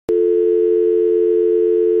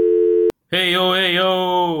Hey yo, hey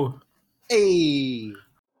yo! Hey,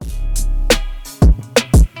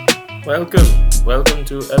 Welcome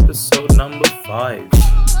to episode number 5.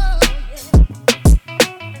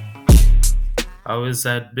 How has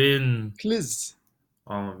that been? Cliz.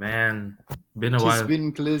 Oh man, been a Tis while.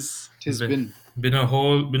 been, Cliz. Tis Been, been. been a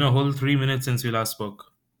whole 3 minutes since we last spoke.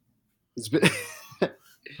 It's been.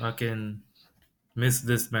 I can miss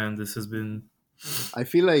this, man. This has been. I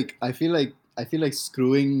feel like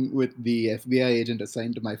screwing with the FBI agent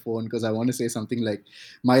assigned to my phone because I want to say something like,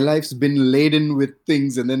 "My life's been laden with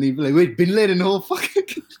things," and then he'd be like, "Wait, bin Laden? Oh fuck!"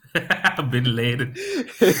 been late.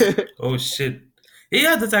 Oh shit.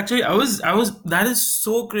 Yeah, that's actually that is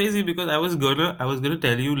so crazy because I was gonna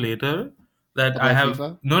tell you later that I About have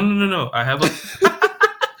FIFA. no. I have a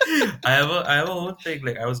I have a whole thing.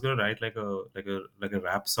 Like I was gonna write like a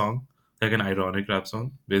rap song, like an ironic rap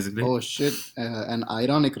song, basically. Oh shit! An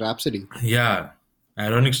ironic rhapsody. Yeah.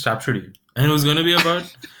 Ironic rhapsody. And it was gonna be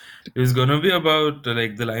about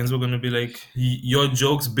like the lines were gonna be like your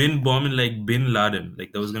jokes been bombing like bin Laden.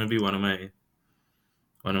 Like that was gonna be one of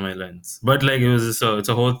my lines. But like it's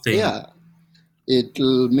a whole thing. Yeah,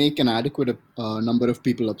 it'll make an adequate number of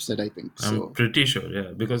people upset. I think I'm so. pretty sure, yeah,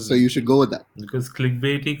 So because you should go with that. because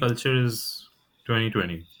clickbaity culture is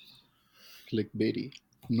 2020. Clickbaity.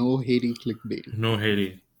 No hating clickbaity. No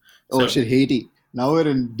Haiti. Oh So shit, Haiti. Now we're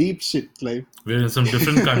in deep shit, like we're in some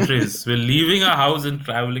different countries. We're leaving our house and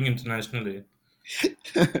traveling internationally.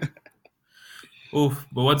 Oof.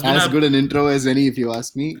 But what's been as up? good an intro as any, if you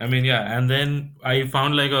ask me. I mean, yeah, and then I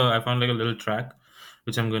found like a little track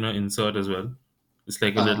which I'm gonna insert as well.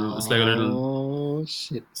 Oh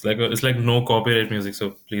shit. It's like no copyright music,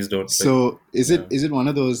 so please don't like So is it yeah. is it one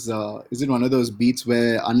of those beats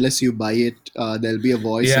where unless you buy it, there'll be a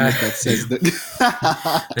voice in Yeah. it that says that.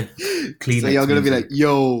 So you're Kleenex gonna be music. like,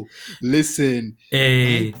 yo, listen, buy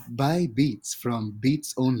Hey. buy beats from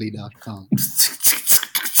beatsonly.com.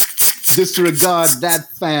 Disregard that,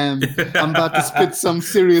 fam. I'm about to spit some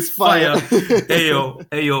serious fire. Fire.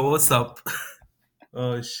 Hey yo, what's up?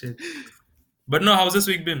 Oh shit. But no, how's this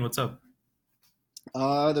week been? What's up?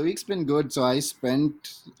 The week's been good. So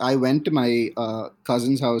I went to my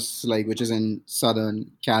cousin's house, like which is in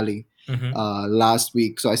southern Cali, Mm-hmm. last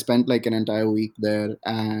week. So I spent like an entire week there,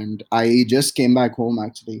 and I just came back home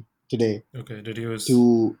actually today. Okay. Did you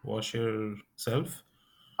To wash yourself?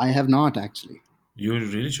 I have not actually. You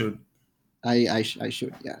really should. I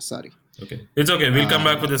should. Yeah, sorry. Okay. It's okay. We'll come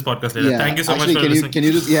back for this podcast later. Thank Yeah, you so much actually, for listening. can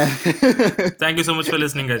you just yeah. Thank you so much for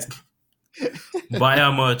listening, guys. Buy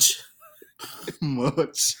our merch.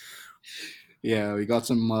 Merch. Yeah, we got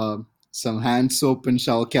some hand soap and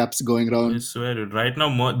shower caps going I around. swear, dude. Right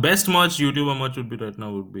now, best merch, YouTuber merch would be right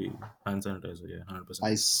now would be hand sanitizer. Yeah, 100%.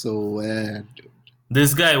 I swear.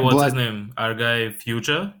 This guy, what's his But name? Our guy,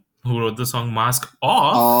 Future, who wrote the song Mask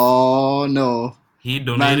Off, oh no, he man.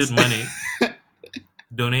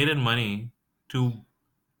 donated money to,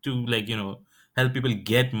 help people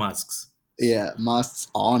get masks. Yeah, masks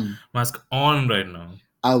on. Mask on right now.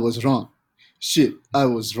 I was wrong. Shit, I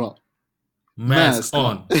was wrong. Mask Mask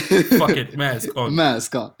on. on. Fuck it, mask on.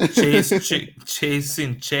 Mask on.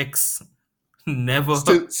 Chasing checks. Never.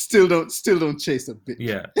 Still don't chase a bitch.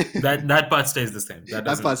 Yeah, that part stays the same. That That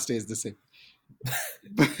doesn't. part stays the same.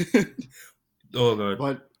 Oh god,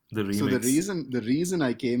 But the so the remix. reason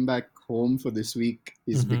I came back home for this week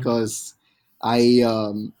is Mm-hmm. because I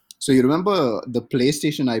so you remember the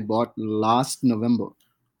PlayStation I bought last November?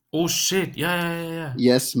 Oh shit! Yeah.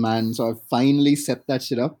 Yes, man. So I finally set that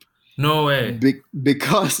shit up. No way.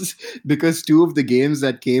 Because because two of the games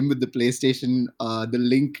that came with the PlayStation, the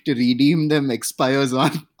link to redeem them expires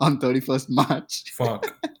on 31st March.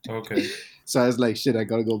 Fuck. Okay. So I was like, shit, I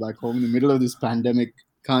gotta go back home in the middle of this pandemic.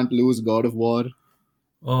 Can't lose God of War.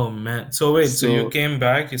 Oh man. So wait. So you So came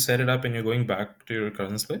back. You set it up, and you're going back to your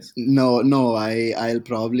cousin's place. no, I'll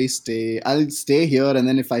probably stay. I'll stay here, and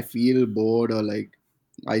then if I feel bored or like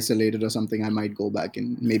isolated or something, I might go back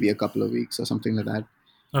in maybe a couple of weeks or something like that.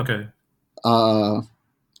 Okay. Uh,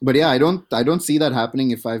 but yeah, I don't see that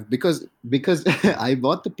happening if because I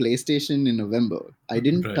bought the PlayStation in November. I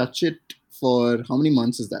didn't Right. touch it for how many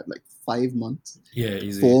months is that? Like 5 months? Yeah.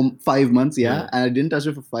 Easy. 5 5 months, yeah. Yeah. And I didn't touch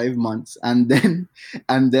it for 5 months. And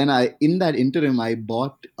then I in that interim I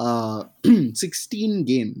bought 16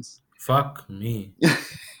 games. Fuck me.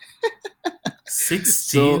 So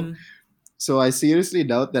 16. so I seriously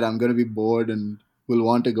doubt that I'm gonna be bored and will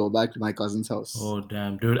want to go back to my cousin's house. Oh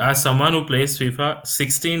damn, dude. As someone who plays FIFA,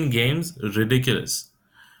 16 games, ridiculous.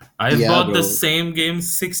 I've Yeah, bought the bro. same game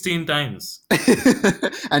 16 times.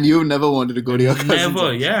 And you've never wanted to go to your cousin's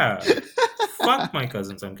Never, house. yeah. Fuck my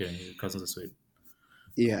cousins. I'm kidding. Your cousins are sweet.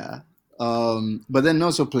 Yeah. But then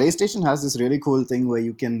no, so PlayStation has this really cool thing where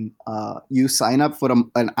you can you sign up for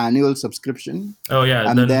an annual subscription, Oh yeah,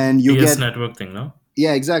 and then then you PS get, Network thing, no?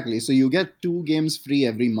 yeah, exactly. So you get two games free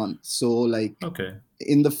every month. So like Okay.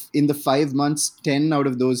 in the 5 months, 10 out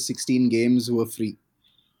of those 16 games were free.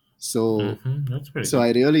 So That's pretty so good.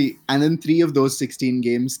 I really, and then three of those 16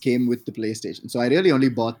 games came with the PlayStation. So I really only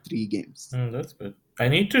bought three games. That's good. I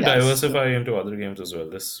need to Yes, so diversify into other games as well.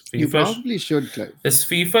 you probably should, Clive. This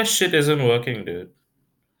FIFA shit isn't working, dude.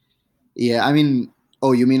 Yeah, I mean,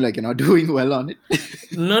 oh, you mean like you're not doing well on it?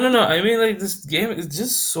 No, no, no. I mean, like this game is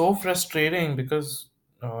just so frustrating because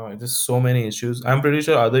there's so many issues. I'm pretty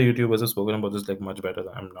sure other YouTubers have spoken about this like much better.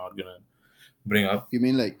 That I'm not gonna bring up. You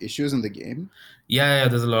mean like issues in the game? Yeah, yeah.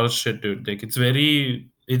 There's a lot of shit, dude. Like it's very.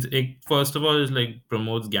 It first of all, it's like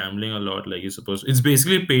promotes gambling a lot. Like you're supposed. It's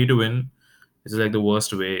basically pay to win. It's like the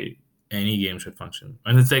worst way any game should function,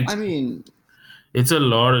 and it's like I mean, it's a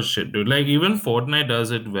lot of shit, dude. Like even Fortnite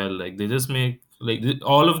does it well. Like they just make like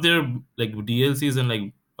all of their like DLCs and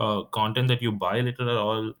like content that you buy later are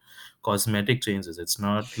all cosmetic changes. It's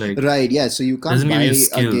not like right, yeah. So you can't doesn't give you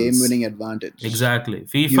buy a game skills. winning advantage. Exactly.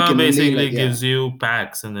 You FIFA can only basically like, yeah, gives you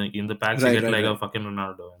packs, and in the packs you right, get right, like a right. fucking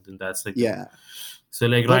Ronaldo, and then that's like it. Yeah, So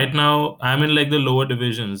like but right now, I'm in like the lower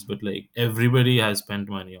divisions, but like everybody has spent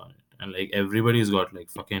money on it, and like everybody's got like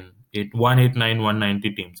fucking 189,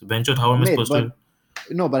 190 teams. Venture, how am I mate, supposed to? but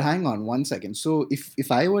no, but hang on 1 second. So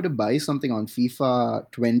if I were to buy something on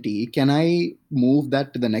FIFA 20, can I move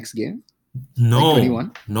that to the next game, like No,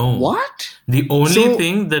 21? no. What? The only So,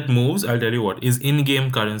 thing that moves, I'll tell you what, is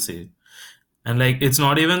in-game currency. And like it's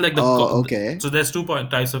not even like oh, okay, so there's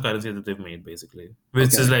types of currency that they've made basically, which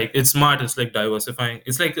is okay, like it's smart. It's like diversifying.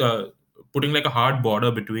 It's like putting like a hard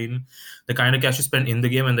border between the kind of cash you spend in the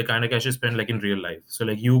game and the kind of cash you spend like in real life. So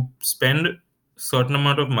like you spend certain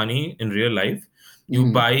amount of money in real life, you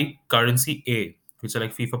hmm, buy currency A, which are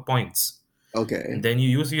like FIFA points, and okay, then you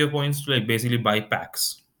use your points to like basically buy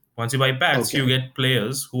packs. Once you buy packs, you okay, get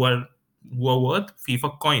players who are worth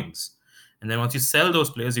FIFA coins, and then once you sell those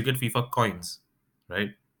players, you get FIFA coins,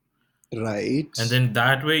 right? right. And then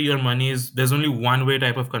that way, your money is there's only one way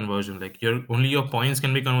type of conversion. Like your points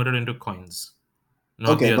can be converted into coins,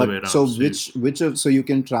 not Okay, the other way but so around. So which of, so you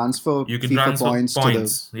can transfer you can FIFA transfer points to the,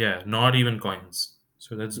 points, yeah, not even coins.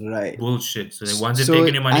 So that's right. bullshit. So like once you take So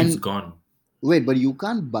in your money, it's and gone. wait, but you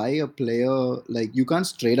can't buy a player, like you can't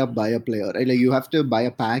straight up buy a player, right? Like you have to buy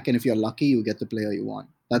a pack, and if you're lucky, you get the player you want.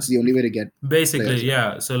 That's the only way to get Basically, players, right?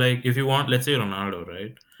 yeah. So like if you want, let's say Ronaldo,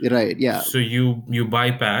 right? Right, yeah. So you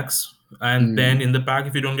buy packs, and then Hmm. in the pack,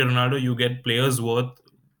 if you don't get Ronaldo, you get players worth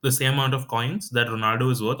the same amount of coins that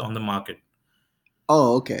Ronaldo is worth on the market.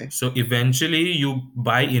 Oh, okay. So eventually, you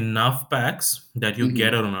buy enough packs that you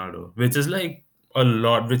get Hmm. a Ronaldo, which is like a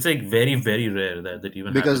lot. Which is like very very rare that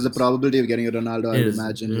even Because the happens. probability of getting a Ronaldo, I would Is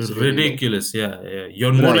imagine, is really low. ridiculous. Yeah, yeah.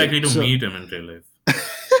 You're more Right. likely to So, meet him in real life.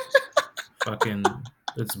 Fucking,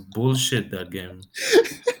 it's bullshit that game.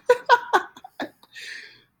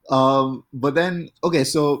 but then okay,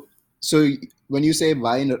 so when you say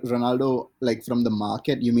buy Ronaldo like from the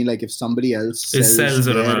market, you mean like if somebody else It sells sells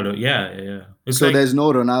a their, Ronaldo. Yeah, yeah, yeah. It's so like there's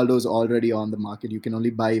no Ronaldos already on the market. You can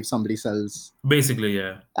only buy if somebody sells, basically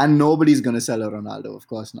yeah. and nobody's gonna sell a Ronaldo, of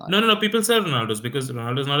course not. No, no, no. People sell Ronaldo's because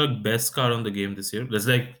Ronaldo's not a best card on the game this year.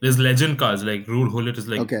 There's legend cards like Rude Hullet is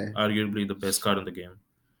like Okay, arguably the best card on the game.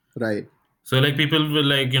 right. So like people will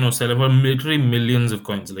like sell for literally millions of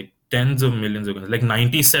coins, like tens of millions of coins, like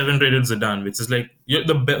 97 rated Zidane, which is like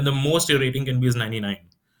the most your rating can be is 99.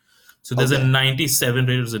 So there's a Okay. 97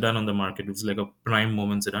 rated Zidane on the market, which is like a prime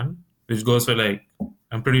moment Zidane, which goes for like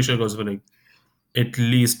I'm pretty sure goes for like at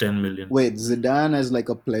least 10 million. Wait, Zidane as like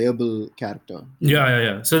a playable character, you Yeah, mean? yeah,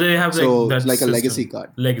 yeah. So they have like So it's that like a legacy system, card.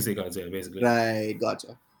 legacy cards, yeah, basically. Right,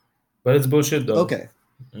 gotcha. But it's bullshit though. Okay.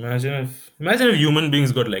 Imagine if human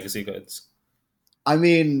beings got legacy cards. I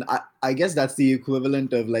mean, I guess that's the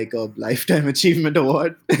equivalent of like a lifetime achievement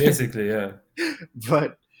award. Basically, yeah.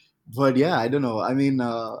 but but yeah, I don't know. I mean,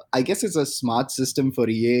 I guess it's a smart system for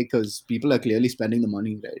EA because people are clearly spending the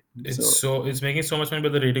money, right? So It's making so much money,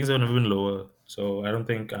 but the ratings have never been lower. So I don't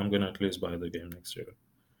think I'm gonna at least buy the game next year.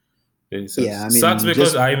 It yeah, sucks. I Sucks mean,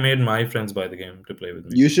 because just I made my friends buy the game to play with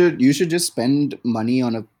me. you should just spend money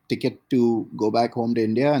on a ticket to go back home to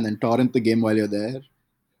India and then torrent the game while you're there.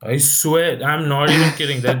 I swear, I'm not even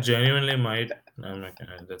kidding. That genuinely might. I'm like,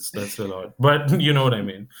 that's a lot. But you know what I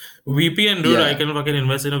mean. VPN, dude. I Yeah, can fucking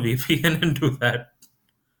invest in a VPN and do that.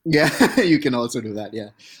 yeah, you can also do that. Yeah,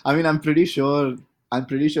 I mean, I'm pretty sure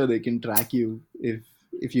they can track you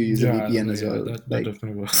if you use a Yeah, VPN as yeah, well. that Like,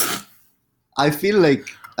 definitely works. I feel like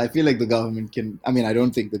the government can. I mean, I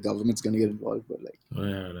don't think the government's gonna get involved, but like,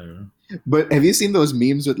 Yeah, whatever. But have you seen those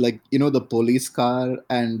memes with like the police car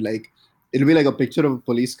and like it'll be like a picture of a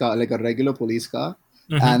police car, like a regular police car,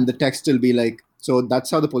 and Hmm. the text will be like, so that's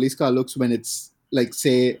how the police car looks when it's like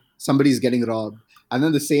say somebody's getting robbed, and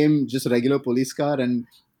then the same just regular police car and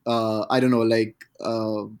I don't know like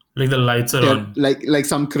Like the lights are on. like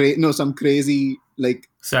some crazy like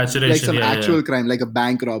Saturation. some Yeah, yeah, yeah. actual crime like a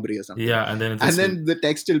bank robbery or something, Yeah, and then it's and just like, then the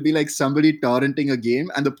text will be like somebody torrenting a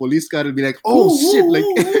game and the police car will be like, oh woo, shit, woo, like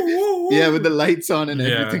woo, woo, yeah, with woo, the woo. lights on and Yeah,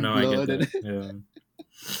 everything no, I get blurred and that. Yeah,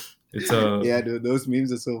 it's a yeah, dude, those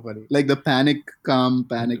memes are so funny, like the panic calm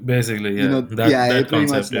panic, basically, yeah, that yeah, that pretty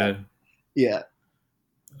much concept. that. Yeah,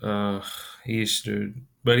 Yeah, uh, yeesh, dude.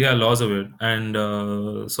 But yeah, laws of it, and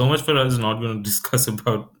so much for us not going to discuss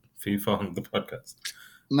about FIFA on the podcast.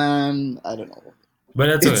 man, I don't know, But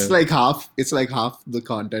that's okay. it's like half the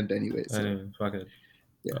content anyway, so Anyway, fuck it.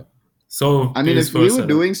 yeah. So I mean, if PS4 we were setup.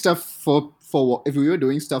 doing stuff if we were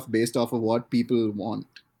doing stuff based off of what people want,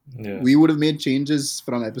 Yeah, we would have made changes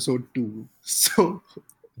from episode 2. So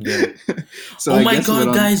yeah. so Oh I my guess we're god,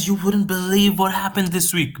 on. guys, you wouldn't believe what happened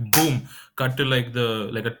this week. Boom. Cut to like the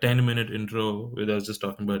like a 10-minute intro with us just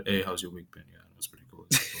talking about, hey, how's your week been? Yeah, it was pretty cool.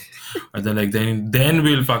 It's pretty cool. And then like then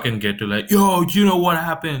we'll fucking get to like, yo, you know what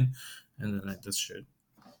happened? And then like this shit.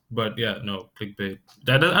 But yeah, no, clickbait.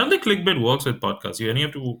 I don't think clickbait works with podcasts. You only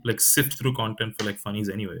have to like sift through content for like funnies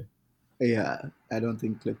anyway. Yeah, I don't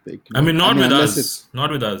think clickbait can I mean, work. I not mean, with unless us. it's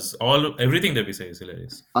Not with us. All everything that we say is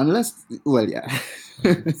hilarious. well, yeah.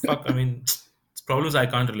 Fuck, I mean, it's problems I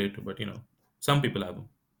can't relate to, but some people have them.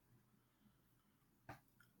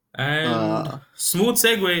 And uh, smooth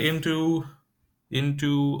segue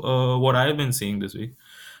into what I've been seeing this week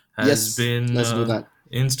has yes, been let's do that.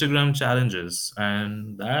 Instagram challenges,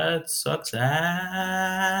 and that sucks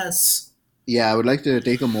ass. Yeah, I would like to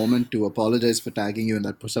take a moment to apologize for tagging you in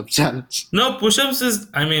that push-up challenge. No, push-ups is.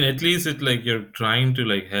 I mean, at least it's like you're trying to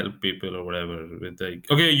like help people or whatever. With like,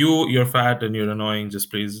 okay, you're fat and you're annoying. Just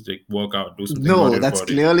please like work out, do something about No, your body. that's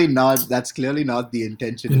clearly not the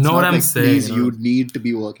intention. You It's know what not I'm like saying? please you need to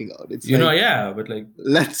be working out. It's like Yeah, but like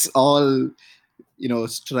let's all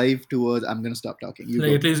strive towards. I'm gonna stop talking. You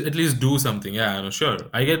Like go. at least do something. Yeah, no, sure.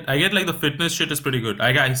 I get like the fitness shit is pretty good.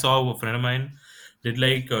 I saw a friend of mine did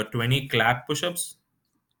like 20 clap push-ups,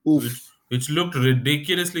 which Oof. which looked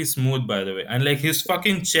ridiculously smooth by the way. And like his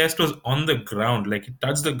fucking chest was on the ground. Like he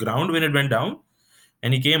touched the ground when it went down.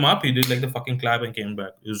 And he came up, he did like the fucking clap and came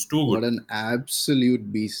back. It was too good. What an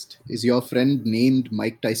absolute beast. Is your friend named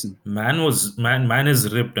Mike Tyson? Man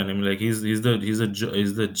is ripped and him like he's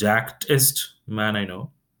the jackedest man I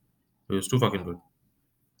know. It was too fucking good.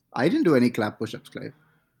 I didn't do any clap push-ups, Clive.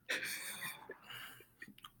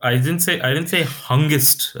 I didn't say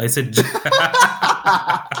hungest. I said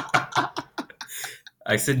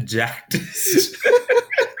I said jackedest.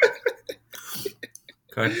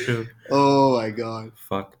 Cut to Oh my god.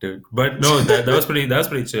 fuck, dude. But no, that was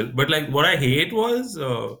pretty chill. But like, what I hate was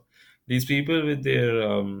these people with their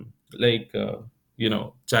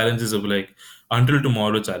challenges of like until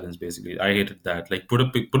tomorrow challenge. Basically, I hated that. Like, put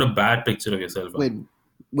a bad picture of yourself up.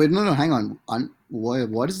 Wait, no, hang on.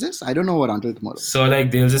 What is this? I don't know what Until Tomorrow is. So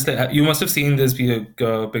like they'll just like you must have seen these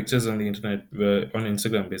pictures on the internet on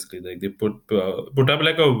Instagram basically like they put up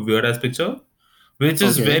like a weird ass picture which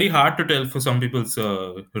is Okay. very hard to tell for some people's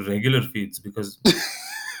regular feeds because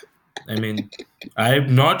I mean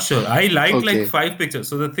I'm not sure I liked like Okay. five pictures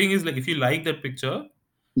so the thing is like if you like that picture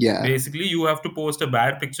Yeah. basically you have to post a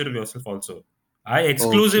bad picture of yourself also. I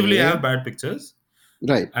exclusively have Okay. bad pictures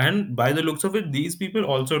Right. and by the looks of it, these people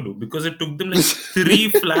also do because it took them like 3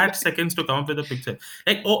 flat seconds to come up with a picture.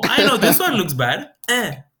 Like, oh, I know this one looks bad.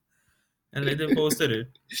 And like they posted it.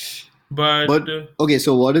 But But okay,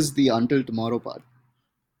 so what is the Until Tomorrow part?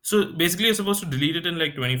 so basically, you're supposed to delete it in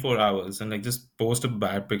like 24 hours and like just post a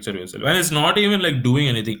bad picture of yourself. And it's not even like doing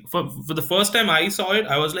anything. For the first time I saw it,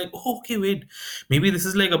 I was like, oh, okay, wait. Maybe this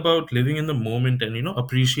is like about living in the moment and,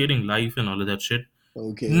 appreciating life and all of that shit.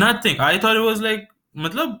 Okay. Nothing. I thought it was like,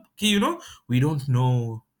 matlab, ki, we don't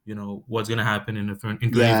know, what's gonna happen in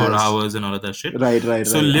 24 Yes. hours and all of that shit. Right, right,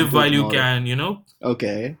 So right. live Until while you Tomorrow. can,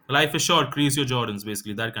 Okay. life is short, crease your Jordans,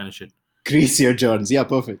 basically, that kind of shit. Crease your Jones. Yeah,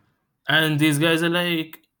 perfect. And these guys are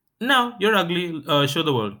like, no, you're ugly, show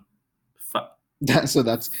the world. Fuck, So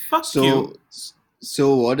that's fuck so you.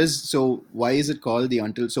 so why is it called the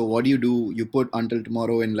Until? So what do? You put Until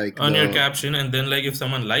Tomorrow in like On your the caption, and then like if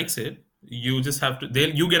someone likes it, you just have to,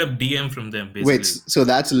 you get a DM from them, wait, basically. so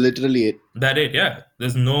that's literally it. That it, yeah.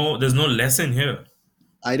 There's no lesson here.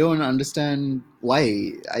 I don't understand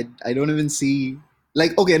why. I don't even see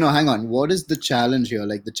like okay, no, hang on. What is the challenge here?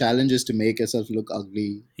 Like the challenge is to make yourself look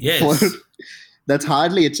ugly for Yes. That's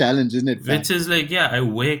hardly a challenge, isn't it, Which fam? is like, yeah, I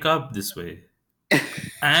wake up this way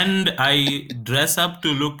and I dress up to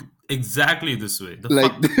look exactly this way. The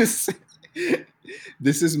Like fuck? this.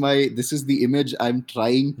 This is the image I'm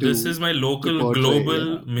trying This is my to local, portray. Yeah.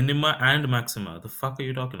 global minima and maxima. The fuck are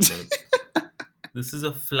you talking about? This is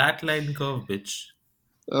a flat line curve, bitch.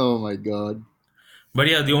 Oh my god. But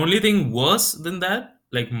yeah, the only thing worse than that,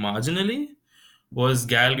 like marginally, was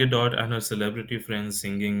Gal Gadot and her celebrity friends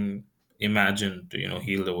singing "Imagine" to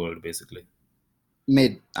heal the world, basically.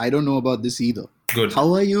 Mate, I don't know about this either. Good.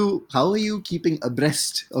 How are you keeping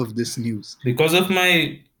abreast of this news? Because of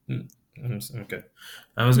my okay,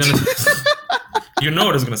 I was gonna you know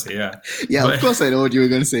what I was gonna say, yeah, Yeah, of but course I know what you were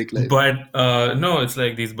gonna say, Clive. no, it's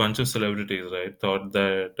like these bunch of celebrities, right, thought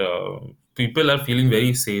that people are feeling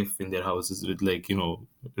very safe in their houses with, like,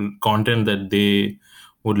 content that they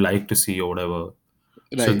would like to see or whatever.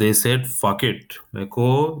 So Right. they said fuck it, मेरे को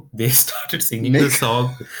they started singing the Make song,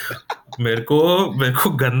 मेरे को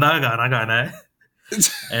गंदा गाना गाना है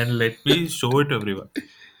and let me show it to everyone.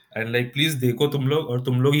 And like, please देखो तुम लोग, और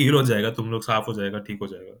तुम लोग हील हो जाएगा, तुम लोग साफ हो जाएगा, ठीक हो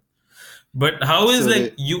जाएगा. But how is so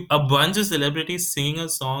like they a bunch of celebrities singing a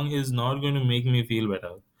song is not going to make me feel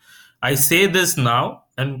better? I say this now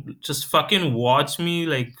and just fucking watch me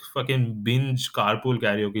like fucking binge carpool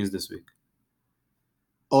karaoke this week.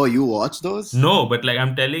 Oh, you watch those? No, but like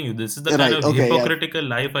I'm telling you, this is the kind Right. of Okay. Yeah. hypocritical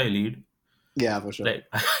life I lead. Yeah, for sure. Like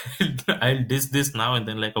I'll diss this now and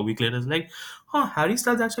then like a week later it's like, oh, Harry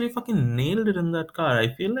Styles actually fucking nailed it in that car. I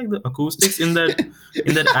feel like the acoustics in that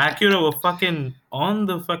Acura were fucking on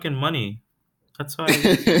the fucking money. That's why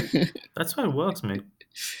that's why it works, mate.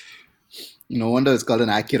 No wonder it's called an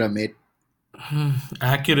Acura, mate.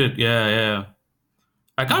 Accurate, yeah, yeah.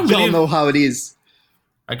 I can't Y'all believe know how it is.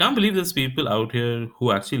 I can't believe there's people out here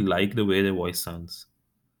who actually like the way their voice sounds.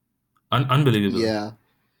 Unbelievable. Yeah.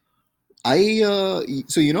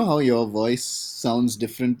 So you know how your voice sounds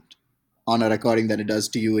different on a recording than it does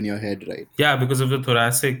to you in your head, right? Yeah, because of the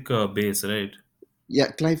thoracic base, right?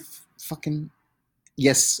 Yeah, Clive. Fucking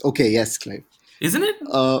yes. Okay, yes, Clive. Isn't it?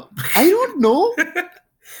 Uh, I don't know.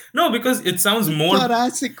 No, because it sounds more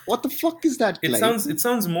Thoracic. What the fuck is that, it Clive? sounds it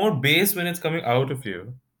sounds more bass when it's coming out of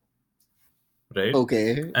you, right?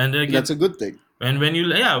 Okay, And like that's a good thing. and when you,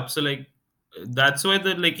 yeah, so like that's why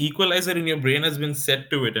the like equalizer in your brain has been set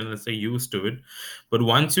to it and it's like used to it. But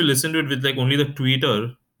once you listen to it with like only the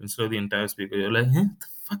tweeter instead of the entire speaker, you're like, huh, the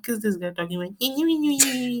fuck is this guy talking about?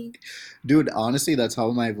 Dude, honestly, that's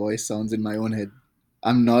how my voice sounds in my own head.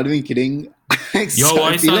 I'm not even kidding. Your I voice feel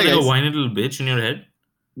sounds like like a whiny little bitch in your head.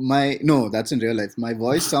 my no, that's in real life. My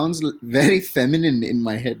voice sounds very feminine in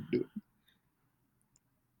my head, dude.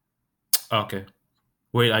 Okay.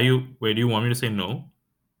 Wait, do you want me to say no?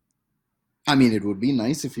 I mean, it would be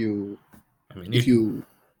nice I mean, if you,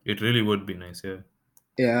 it really would be nice, yeah.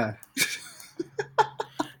 yeah.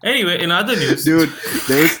 Anyway, in other news, Dude,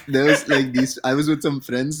 there was like these. I was with some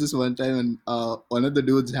friends this one time, and one of the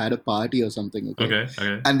dudes had a party or something. Okay, okay,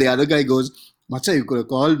 okay. and the other guy goes, "Macha, you could have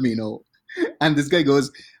called me, no?" And this guy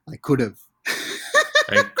goes, "I could have."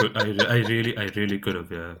 I really could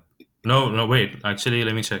have, yeah. No, no, wait. Actually,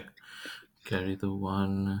 let me check. Carry the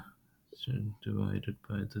one divided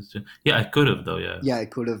by this. Yeah, I could have though. Yeah, Yeah, I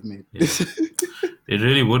could have made. yeah. It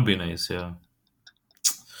really would be nice. Yeah.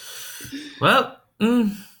 Well,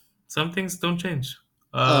 some things don't change.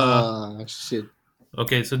 Shit.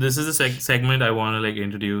 Okay, so this is a segment I want to like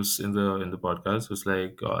introduce in the podcast.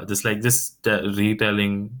 It's like just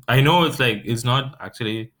retelling. I know it's like it's not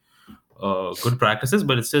actually good practices,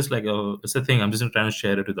 but it's just like it's a thing. I'm just trying to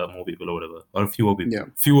share it with more people or whatever, or Yeah.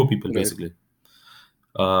 fewer people Right. basically.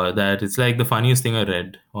 That it's like the funniest thing I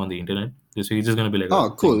read on the internet. This week it's just gonna be like a Oh,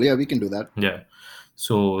 thing. cool. Yeah, we can do that. Yeah.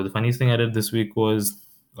 So the funniest thing I read this week was,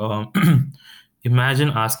 um, imagine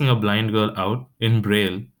asking a blind girl out in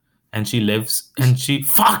Braille, and she lives and she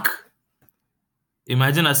fuck.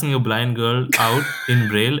 Imagine asking a blind girl out in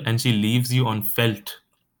Braille and she leaves you on felt.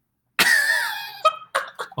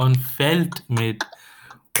 On felt, mate.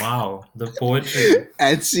 Wow, the poetry.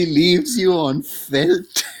 And she leaves you on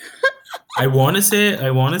felt. I wanna say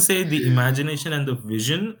the imagination and the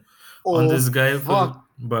vision on Oh this guy fuck.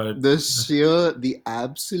 but The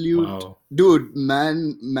absolute wow, dude,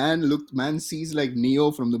 man sees like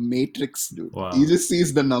Neo from the Matrix, dude. He wow. just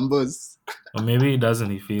sees the numbers. Or maybe he doesn't.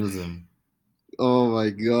 He feels them. Oh my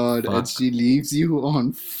god. And Fuck. she leaves you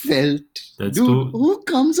on felt. That's Dude, too. who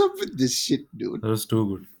comes up with this shit, dude? That was too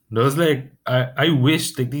good. That was like I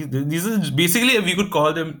wish like these are basically we could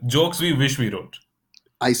call them jokes we wish we wrote.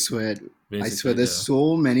 I swear, dude. I swear Basically, there's yeah.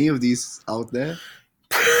 so many of these out there.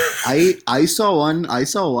 I saw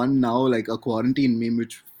one now, like a quarantine meme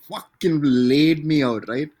which fucking laid me out,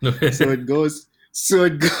 right? So it goes. So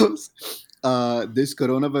it goes. This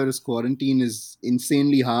coronavirus quarantine is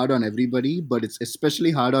insanely hard on everybody, but it's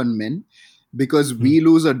especially hard on men because we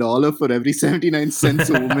lose $1 for every 79 cents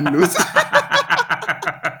a woman loses.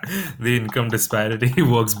 The income disparity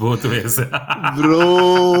works both ways.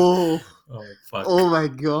 Bro. Oh fuck! Oh my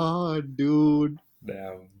god, dude.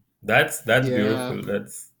 Damn, that's Yeah. beautiful.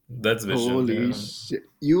 That's vision. Holy Yeah. shit.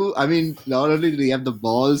 I mean, not only do you have the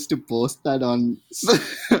balls to post that on,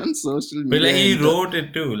 on social But like media he and wrote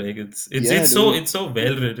it too. Like yeah, dude. it's so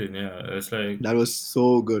well written. Yeah, it's like That was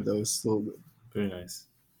so good. That was so good. very nice.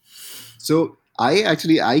 So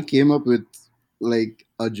I came up with like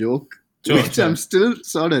a joke, Sure, which I'm sure. still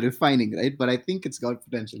sort of refining, right? But I think it's got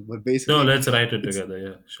potential. But No, basically, let's write it it's together.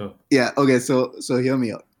 Yeah, sure. yeah. Okay, so hear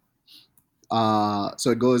me out.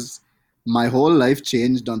 So it goes. My whole life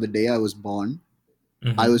changed on the day I was born.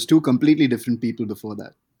 I Hmm. was two completely different people before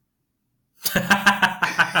that.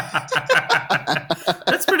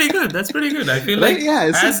 That's pretty good. That's pretty good. I feel Right? like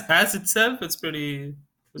Yeah. as itself, it's pretty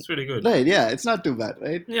good. Right. Yeah. It's not too bad,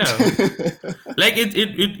 right? Yeah. Like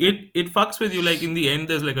it fucks with you. Like in the end,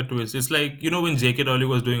 there's like a twist. It's like when J.K. Rowling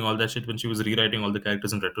was doing all that shit when she was rewriting all the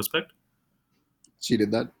characters in retrospect. She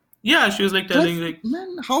did that. Yeah, she was like telling That's like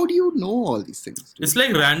man. How do you know all these things, it's dude?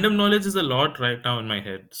 like random knowledge is a lot right now in my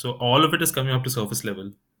head. So all of it is coming up to surface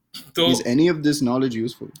level. Is So any of this knowledge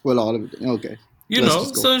useful? Well, all of it. Okay. Let's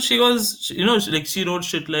just go. so she was, like she wrote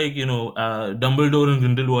shit like, Dumbledore and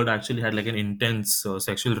Grindelwald actually had like an intense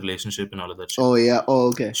sexual relationship and all of that shit. Oh yeah. Oh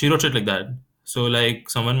okay. She wrote shit like that. So like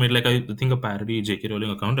someone made like I think a parody JK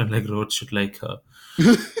Rowling account and like wrote shit like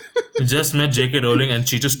just met JK Rowling and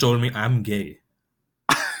she just told me I'm gay.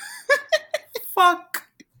 Fuck.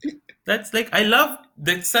 That's like I love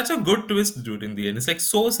that's such a good twist, dude, in the end. It's like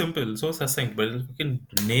so simple, so succinct, but it fucking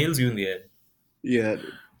nails you in the end. Yeah.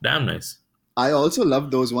 Dude. Damn nice. I also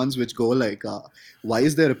love those ones which go like, "Why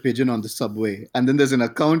is there a pigeon on the subway?" And then there's an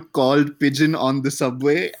account called "Pigeon on the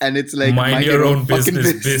Subway," and it's like, Mind "Mind your your own own fucking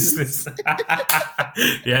business, business."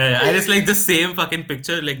 business. Yeah. And it's like the same fucking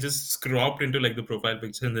picture, like just cropped into like the profile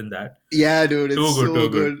picture and then that. Yeah, dude, it's Too good, so too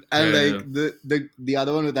good. good. And Yeah, like yeah. the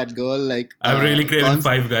other one with that girl, like I'm really craving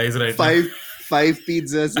Five Guys right now. five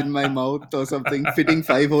pizzas in my mouth or something, fitting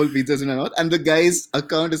five whole pizzas in my mouth. And the guy's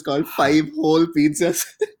account is called Hi. Five Whole Pizzas.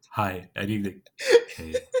 Hi. Anything.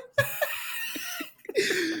 Hey.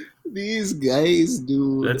 These guys,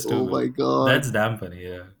 dude. That's too Oh my good. god. That's damn funny,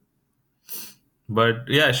 yeah. But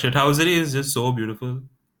yeah, shithousery is just so beautiful.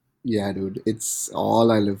 Yeah, dude. It's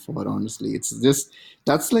all I live for, honestly. It's just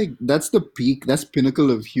that's the peak, that's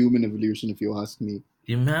pinnacle of human evolution, if you ask me.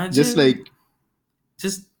 Just Imagine, like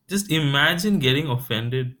just imagine getting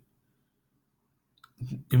offended.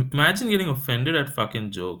 Imagine getting offended at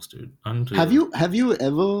fucking jokes, dude. have Unreal. you have you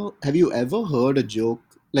ever have you ever heard a joke,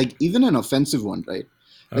 like even an offensive one, right?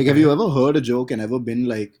 Like have you Okay. ever heard a joke and ever been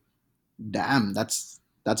like, damn, that's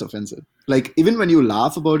offensive? Like even when you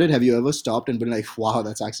laugh about it, have you ever stopped and been like, wow,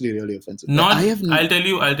 that's actually really offensive? Like I Not, haven't. I'll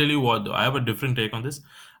tell you what though. I have a different take on this.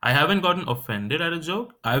 I haven't gotten offended at a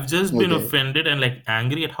joke. I've just been Okay. offended and like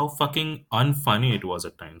angry at how fucking unfunny it was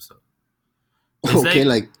at times. So Okay,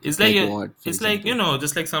 like it's like like what, for it's like example?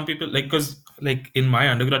 just like some people like because like in my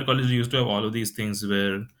undergrad college we used to have all of these things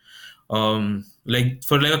where like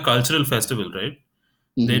for like a cultural festival, right?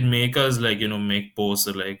 They'd Hmm. make us like make posts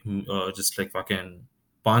or like just like fucking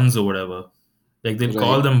puns or whatever. Like they'll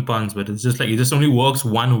call Right. them puns, but it's just like it just only works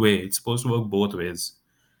one way. It's supposed to work both ways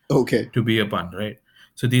Okay. to be a pun, right?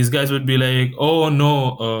 So these guys would be like, "Oh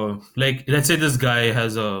no, like let's say this guy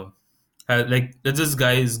like let's this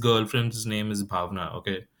guy's girlfriend's name is Bhavna,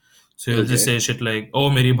 okay? So he'll just Okay. say shit like, "Oh,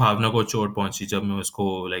 मेरी भावना को चोट पहुंची जब मैं उसको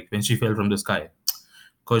like when she fell from the sky."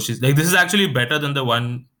 Because she's like, this is actually better than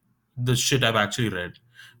the shit I've actually read.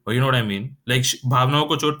 But you know what I mean? Like भावनाओं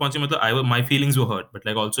को चोट पहुंची मतलब my feelings were hurt, but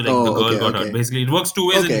like also like the Oh, girl okay, got hurt. okay. Basically, it works two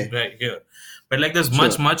ways in Okay. right here. But like there's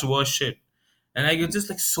Sure. much worse shit. And like it's just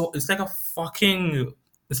like so it's like a fucking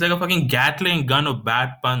Gatling gun of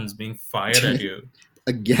bad puns being fired at you.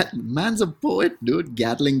 Man's a poet, dude.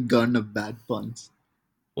 Gatling gun of bad puns.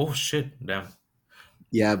 Oh shit, damn.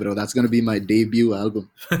 Yeah, bro, that's gonna be my debut album.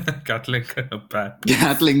 Gatling gun of bad puns.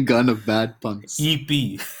 Gatling gun of bad puns.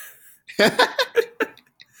 EP.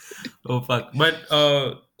 Oh fuck. But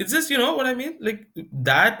it's just what I mean? Like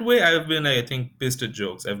that way I've been I think pissed at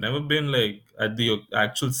jokes. I've never been like at the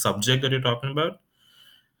actual subject that you're talking about,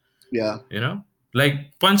 Yeah, you know?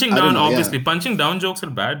 Like punching I don't down, know. Yeah, obviously punching down jokes are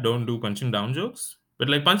bad. Don't do punching down jokes. But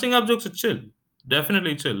like punching up jokes are chill.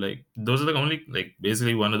 Definitely chill. Like those are the only like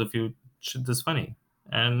basically one of the few shit that's funny.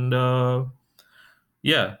 And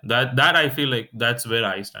Yeah, that I feel like that's where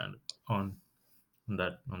I stand on on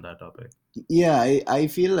that topic. Yeah, I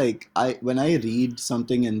feel like I when I read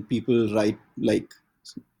something and people write like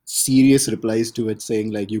serious replies to it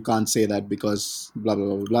saying like you can't say that because blah blah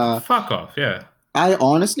blah blah blah. Fuck off. Yeah. I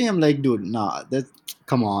honestly am like, dude, nah, that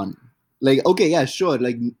come on. Like, okay, yeah, sure.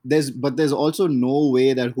 Like there's also no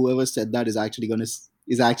way that whoever said that is actually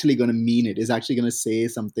gonna mean it, is actually gonna say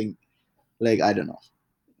something like I don't know.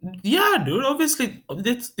 Yeah, dude. Obviously,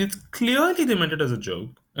 it's clearly they meant it as a joke.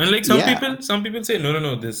 And like Yeah. some people say, no, no,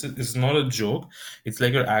 no. This is not a joke. It's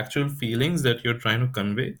like your actual feelings that you're trying to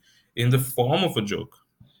convey in the form of a joke.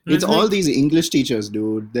 And It's it's all like, these English teachers,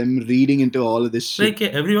 dude, them reading into all of this shit. yeah,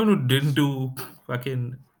 everyone who didn't do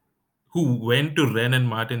fucking who went to Ren and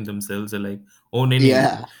Martin themselves are like, oh, Nini,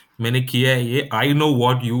 Yeah. मैंने किया है ये. I know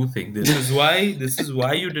what you think. This is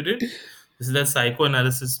why you did it. This is that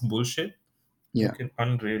psychoanalysis bullshit. Yeah. Fucking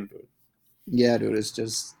unreal, dude. Yeah, dude, it's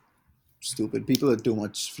just stupid. People have too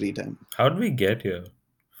much free time. How did we get here?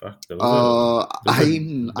 Fuck, there was a there was a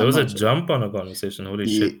there I'm was a not sure. jump on a conversation. Holy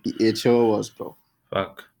shit. It sure was, bro.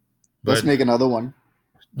 Fuck. Let's But make another one.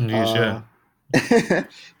 you Uh, sure?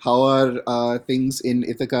 how are things in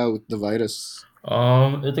Ithaca with the virus?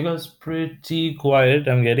 I think I was pretty quiet.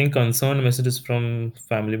 I'm getting concerned messages from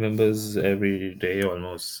family members every day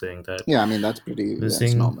almost saying that Yeah, I mean they're that's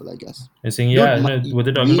saying normal, I guess. they're saying Dude, yeah, no, what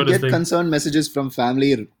they're talking we about is get like concerned messages from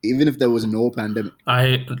family even if there was no pandemic.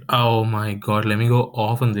 I oh my god, let me go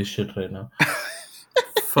off on this shit right now.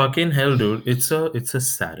 Fucking hell, dude. It's a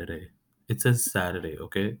Saturday. It's a Saturday,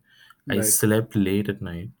 okay? I Right. slept late at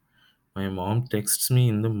night. My mom texts me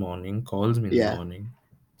in the morning, calls me in the Yeah. morning.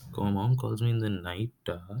 Mom calls me in the night,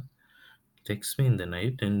 texts me in the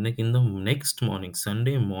night, and like in the next morning,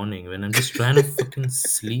 Sunday morning, when I'm just trying to fucking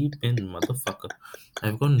sleep in, motherfucker,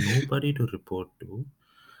 I've got nobody to report to.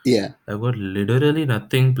 Yeah. I've got literally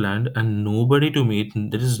nothing planned and nobody to meet.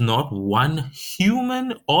 There is not one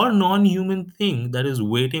human or non-human thing that is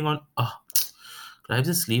waiting on. Ah, Clive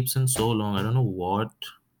just sleeps in so long. I don't know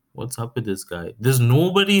what's up with this guy. There's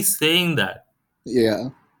nobody saying that. Yeah.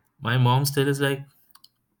 My mom still is like,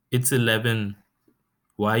 it's 11.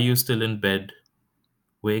 Why are you still in bed?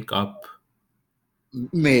 Wake up.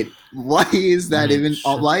 Mate, why is that Mate, even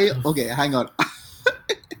shut why the okay, hang on.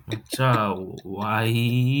 Macha, why?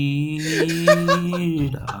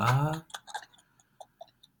 Da?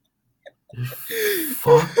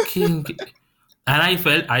 Fucking. And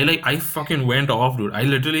I fucking went off, dude. I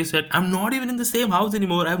literally said, I'm not even in the same house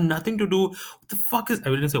anymore. I have nothing to do. What the fuck is. I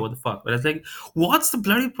didn't say what the fuck, but I was like, what's the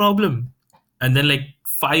bloody problem? And then, like,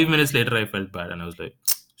 5 minutes later, I felt bad and I was like,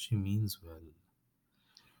 she means well.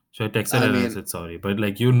 So I texted I her and I mean, said sorry. But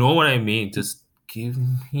like you know what I mean. Just give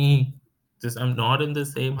me just I'm not in the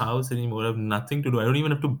same house anymore. I have nothing to do. I don't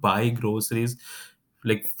even have to buy groceries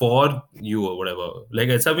like for you or whatever. Like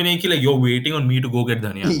it's like you're waiting on me to go get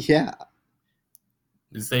dhania. yeah.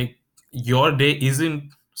 It's like your day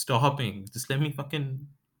isn't stopping. Just let me fucking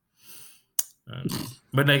I don't know.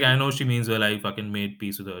 But like I know she means well. I fucking made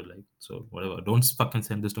peace with her. Like so whatever. Don't fucking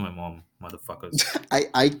send this to my mom, motherfuckers.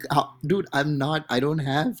 Dude, I don't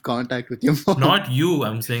have contact with your mom. Not you,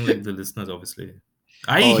 I'm saying like the listeners, obviously.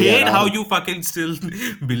 I Oh yeah, hate how Rahul. you fucking still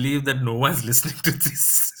believe that no one's listening to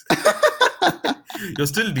this. You're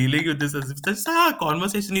still dealing with this as if that's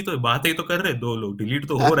conversation ही तो है, बातें ही तो कर रहे हैं दो लोग, delete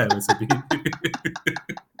तो हो रहा है वैसे भी.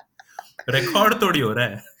 Record थोड़ी हो रहा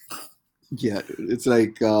है. Yeah, dude, it's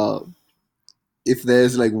like if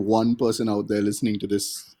there's like one person out there listening to this,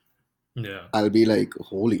 Yeah. I'll be like,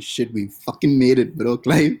 holy shit, we fucking made it, bro,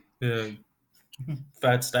 Clive. Yeah.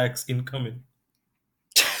 Fat stacks incoming.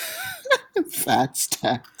 Fat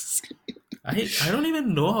stacks. I don't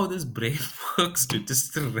even know how this brain works, dude.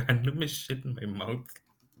 Just the randomest shit in my mouth.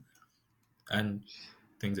 And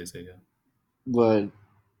things I say, yeah.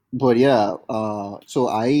 But yeah, so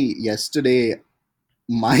I yesterday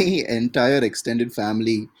my entire extended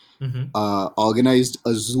family Mm-hmm. organized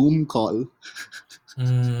a Zoom call.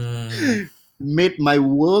 Mm, Mate, my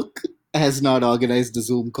work has not organized a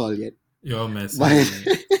Zoom call yet. you're messing with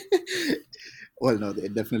My me. well, no, they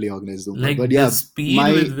definitely organized Zoom call, but Like the yeah, speed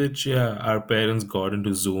my with which our parents got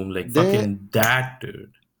into Zoom, like there, fucking that,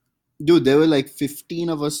 dude. dude, there were like 15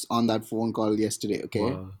 of us on that phone call yesterday. Okay,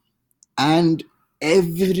 Wow. and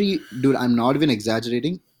dude, I'm not even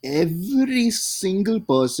exaggerating, every single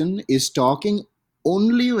person is talking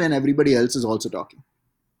only when everybody else is also talking.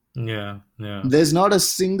 Yeah, yeah. There's not a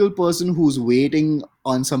single person who's waiting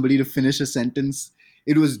on somebody to finish a sentence.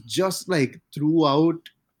 It was just like throughout,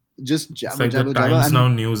 just It's jabber like the jabber jabber. Times And Now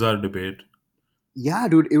news hour debate. Yeah,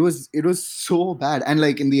 dude, it was so bad. And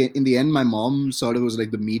like in the end, my mom sort of was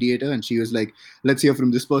like the mediator, and she was like, let's hear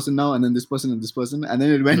from this person now, and then this person and this person, and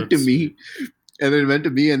then it went to That's sweet. me. And then it went to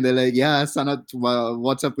me, and they're like, yeah, Sanat,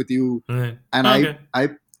 what's up with you? Right. And Okay.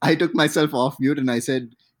 I took myself off mute, and I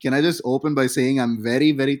said, can I just open by saying I'm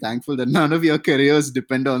very, very thankful that none of your careers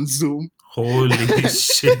depend on Zoom. Holy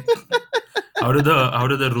shit. How did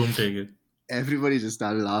the room take it? Everybody just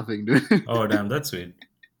started laughing, dude. Oh damn, that's sweet.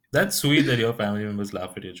 That's sweet that your family members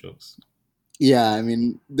laugh at your jokes. Yeah, I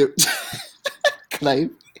mean, Clive,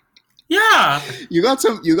 Yeah. you got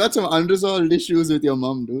some unresolved issues with your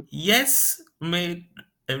mom, dude. Yes, mate.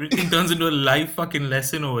 Everything turns into a life fucking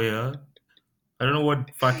lesson over here. I don't know what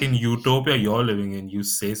fucking utopia you're living in. You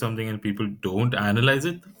say something and people don't analyze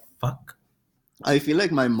it. Fuck. I feel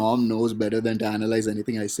like my mom knows better than to analyze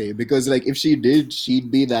anything I say, because like if she did, she'd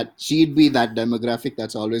be that demographic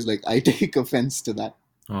that's always like I take offense to that.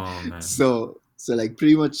 Oh man. So like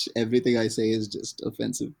pretty much everything I say is just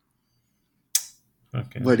offensive.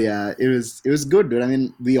 Okay. But yeah, it was good, dude. I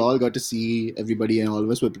mean, we all got to see everybody, and all of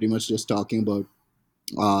us were pretty much just talking about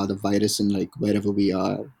the virus and like wherever we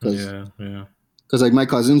are, because Yeah. Yeah. like my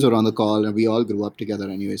cousins were on the call, and we all grew up together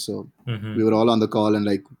anyway, so we Mm-hmm. were all on the call, and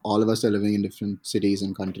like all of us are living in different cities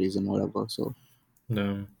and countries and whatever. So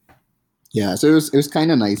No. yeah, so it was kind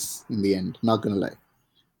of nice in the end. Not gonna lie.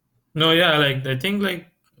 No. Yeah. Like I think like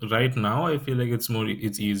right now I feel like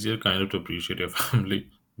it's easier kind of to appreciate your family.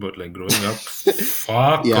 But like growing up,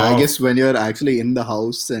 fuck Yeah, I guess off. when you're actually in the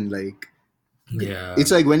house and like Yeah. it's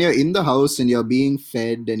like when you're in the house and you're being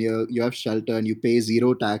fed and you have shelter and you pay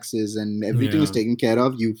zero taxes and everything is Yeah. taken care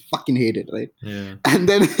of, you fucking hate it, right? Yeah. And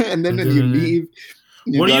then and then when you leave,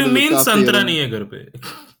 you What do got you to look mean after your संतरा own. नहीं है घर पे?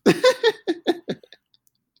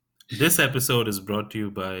 This episode is brought to you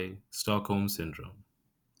by Stockholm Syndrome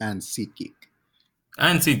And SeatGeek.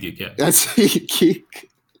 and SeatGeek. Yeah, That's SeatGeek.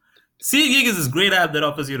 SeatGeek is this great app that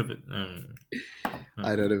offers you to.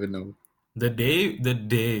 I Okay. don't even know. The day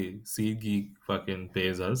SeatGeek fucking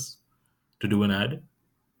pays us to do an ad,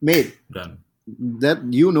 Mate, done. that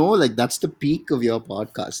like that's the peak of your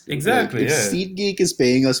podcast, dude. Like Exactly. if Yeah. SeatGeek is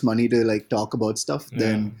paying us money to like talk about stuff, Yeah.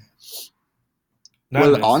 then That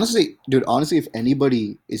well, makes honestly, dude, honestly, if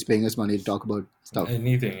anybody is paying us money to talk about stuff,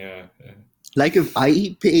 anything. Yeah. Yeah. like if I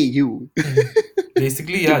pay you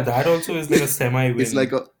Basically, yeah. to, That also is like a it's like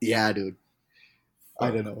semi-win. yeah, dude. I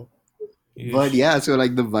don't Fuck. know, but Ish. yeah. So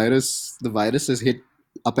like the virus has hit.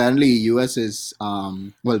 Apparently, US is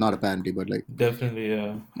well, not apparently, but like Definitely.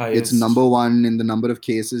 Yeah. it's Highest number one in the number of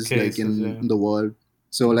cases like cases. in Yeah. the world.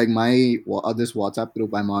 So like this WhatsApp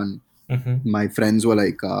group I'm on, Mm-hmm. my friends were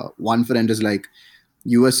like, one friend is like,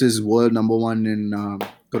 US is world number one in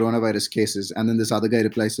coronavirus cases, and then this other guy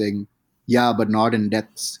replies saying, yeah, but not in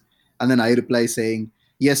deaths. And then I reply saying,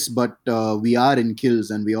 yes, but we are in kills,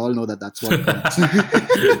 and we all know that that's what counts.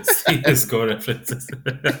 CS:GO references.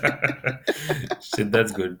 Shit,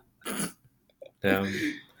 that's good. Damn.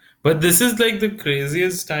 But this is like the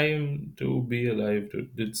craziest time to be alive, dude.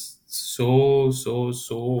 It's so, so,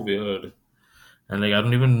 so weird. And like, I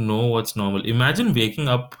don't even know what's normal. Imagine waking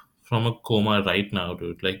up from a coma right now,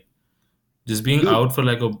 dude. Like, just being Dude, out for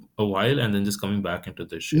like a while and then just coming back into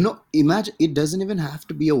this shit. no, imagine it doesn't even have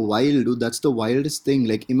to be a while, dude. That's the wildest thing.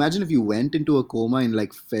 Like, imagine if you went into a coma in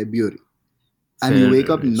like February and you wake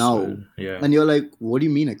up Fair, now sure. Yeah. and you're like, what do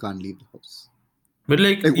you mean I can't leave the house? But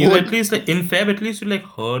like Like, you what? at least like in Feb at least you like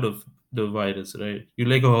heard of the virus, right? You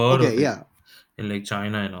like heard Okay, of it yeah. in like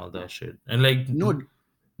China and all that shit. And like No,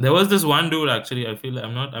 there was this one dude actually. I feel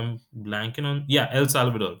I'm blanking on. Yeah, El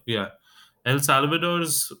Salvador. Yeah, El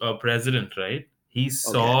Salvador's president, right? He okay,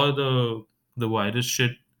 saw the virus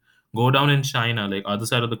shit go down in China, like other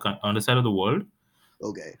side of other side of the world.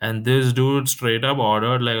 okay. And this dude straight up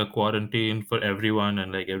ordered like a quarantine for everyone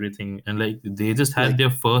and like everything. And like they just had Like, their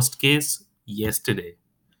first case yesterday.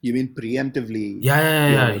 you mean preemptively Yeah, yeah,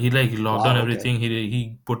 he yeah, yeah. ordered? He like locked down Wow, okay. everything.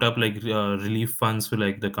 He put up like relief funds for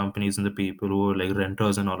like the companies and the people who were like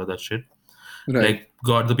renters and all of that shit. Right, Like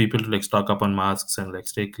got the people to like stock up on masks and like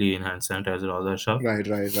stay clean, hand sanitizer, all that stuff.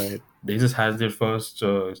 right. They just had their first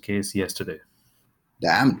case yesterday.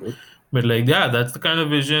 Damn, dude. But like, yeah, that's the kind of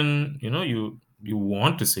vision you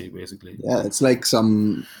want to see basically. Yeah, that's like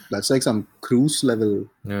some cruise level,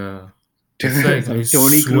 Yeah, that's like I some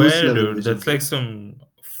Tony Cruise swear, level dude. vision, That's like dude. some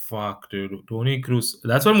fuck, dude. Tony Cruz.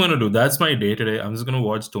 That's what I'm gonna do. That's my day today. I'm just gonna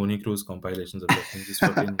watch Tony Cruz compilations of him just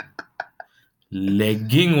fucking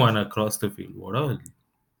legging one across the field. What a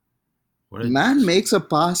Man makes a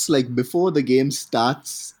pass like before the game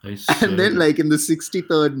starts, I and swear, then dude. like in the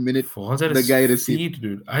 63rd minute, Falls at the his guy receives. feet,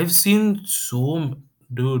 dude. I've seen so,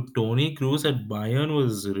 dude. Tony Cruz at Bayern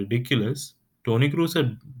was ridiculous. Tony Cruz at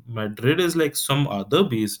Madrid is like some other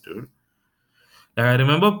beast, dude. Like, I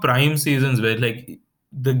remember prime seasons where like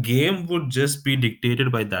the game would just be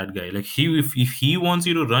dictated by that guy. Like if he wants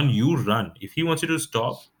you to run, you run. If he wants you to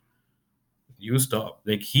stop, you stop.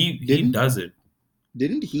 Like he Didn't does it.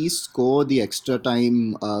 didn't he score the extra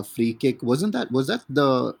time free kick? Was that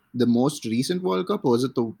the most recent World Cup, or was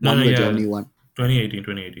it the No, no, one where yeah. Germany won? 2018,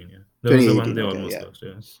 2018, yeah. That was the one 2018. they Okay, almost yeah, lost,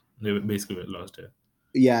 yeah. They basically lost, yeah.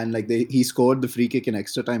 yeah, and like he scored the free kick in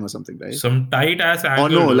extra time or something, right? Some tight ass Oh angle,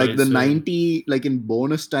 no, though, like I the swear. 90, like in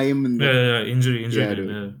bonus time in Yeah, the yeah, yeah, injury yeah, time, dude.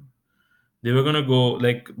 yeah. They were gonna go,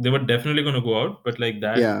 like, they were definitely gonna go out, but like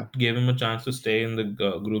that Yeah, gave him a chance to stay in the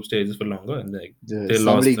group stages for longer, and like they somebody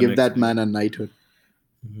lost the give next that day. man a knighthood.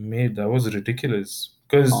 Mate, that was ridiculous.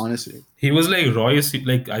 Because Honestly, he was like Royce,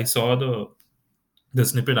 like, I saw the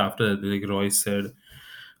snippet after that, like Royce said,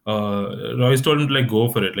 Royce told him to like go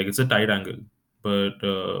for it, like it's a tight angle. But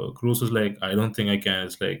Cruz was like, I don't think I can.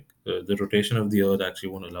 It's like the rotation of the earth actually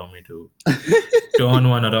won't allow me to turn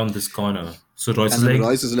one around this corner. So Royce and is then like,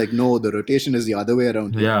 Royce is like, no, the rotation is the other way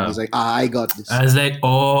around here, and he's yeah. like, I got I this. was like,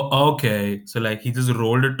 oh, okay. So like he just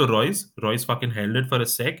rolled it to Royce. Royce fucking held it for a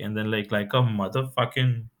sec, and then like a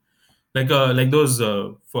motherfucking like those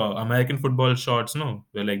for American football shots, no,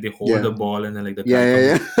 where like they hold Yeah, the ball and then like the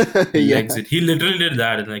guy comes, yeah, yeah, legs yeah. it. He literally did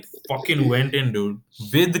that and like fucking went in, dude,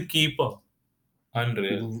 with the keeper.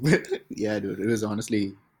 Unreal. Yeah, yeah, dude. It was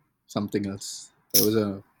honestly something else. That was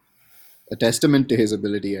a testament to his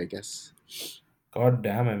ability, I guess. God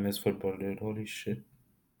damn, I miss football, dude. Holy shit.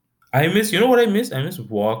 I miss. You know what I miss? I miss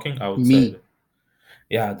walking Me, outside.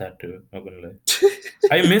 Yeah, that too. Not gonna lie.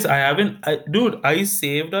 I miss. I haven't. Dude, I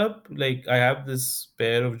saved up. Like I have this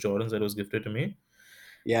pair of Jordans that was gifted to me,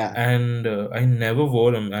 yeah. and I never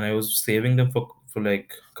wore them, and I was saving them for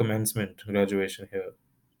like commencement graduation here,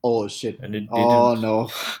 Oh shit. and it Oh didn't, no.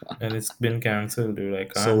 and it's been cancelled, dude. I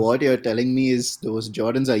So can't. what you're telling me is those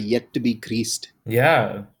Jordans are yet to be creased.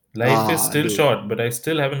 Yeah, life is Ah, still dude. short, but I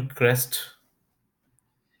still haven't crest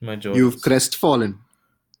my You've Jordans. crestfallen.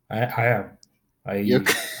 I am. You're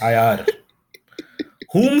I are.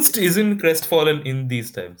 Whomst isn't crestfallen in these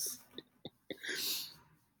times?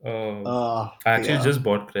 I actually yeah. just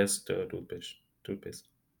bought Crest toothpaste. Toothpaste.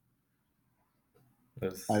 I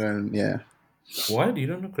That's, don't yeah. what? You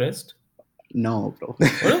don't know Crest? No, bro.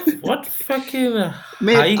 What fucking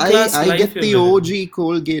Mate, high I class I life get you're the living? OG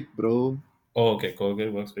Colgate, bro. Oh, okay.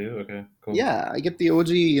 Colgate works for you. Okay, cool. Yeah, I get the OG,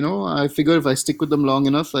 I figure if I stick with them long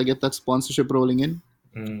enough, I get that sponsorship rolling in.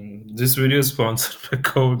 This video is sponsored by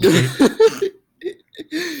Colgate.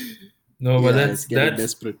 No, but Yeah, it's getting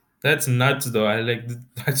desperate. that's nuts though. I like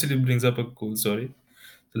actually brings up a cool story.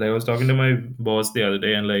 So like I was talking to my boss the other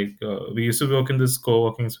day, and like we used to work in this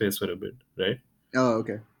co-working space for a bit, right? Oh,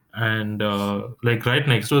 okay. And like right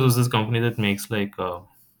next to us was this company that makes like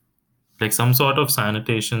some sort of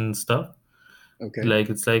sanitation stuff. Okay. Like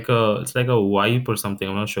it's like a wipe or something.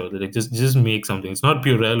 I'm not sure. They like just make something. It's not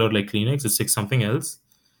Purell or like Kleenex. It's like something else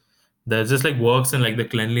that just like works in like the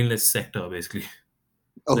cleanliness sector basically.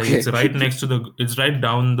 Like it's Okay. right next to it's right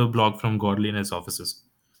down the block from Godliness offices.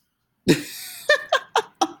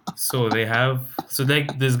 So they have, so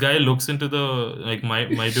like this guy looks into the, like my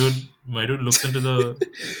dude looks into the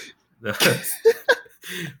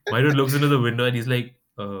my dude looks into the window and he's like,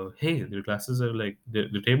 hey, the glasses are like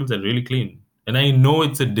the tables are really clean. And I know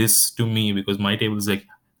it's a diss to me because my table is like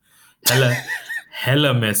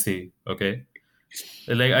hella messy. Okay.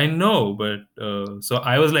 Like I know, but so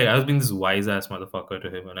I was being this wise ass motherfucker to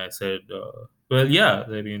him, and I said, "Well, yeah,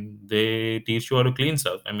 I mean, they teach you how to clean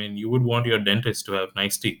stuff. I mean, you would want your dentist to have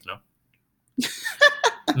nice teeth, no?"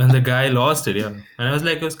 And the guy lost it, yeah. And I was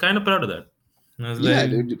like, I was kind of proud of that. And I was Yeah, like,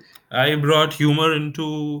 dude. I brought humor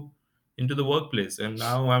into the workplace, and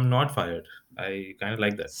now I'm not fired. I kind of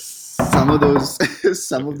like that. Some of those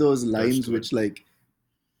some of Okay, those touched lines wood. which like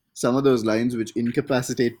some of those lines which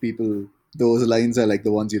incapacitate people, those lines are like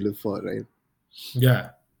the ones you live for, right? Yeah,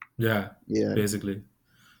 yeah, Yeah. basically.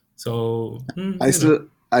 So I still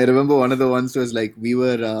I remember one of the ones was like we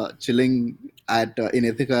were chilling at in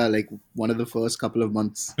Ithaca like one of the first couple of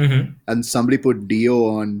months, Mhm. and somebody put Dio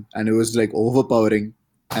on, and it was like overpowering,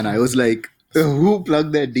 and I was like, who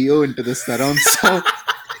plugged their Dio into the surround sound?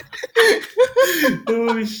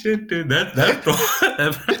 Oh shit, dude. Yeah, that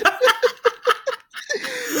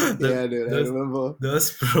dude, I that's remember.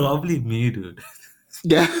 that's probably me, dude.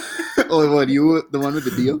 Yeah. Oh, what, you were the one with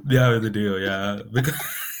the Dio? Yeah, with the deal, yeah. Because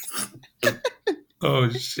oh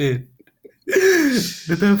shit.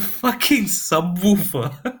 With a fucking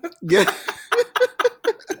subwoofer. Yeah.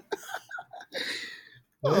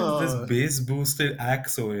 What is this Oh. bass boosted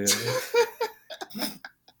axe over here?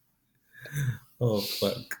 Oh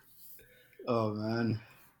fuck. Oh man.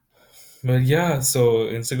 But yeah, so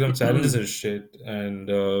Instagram challenges is shit, and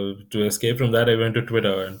to escape from that, I went to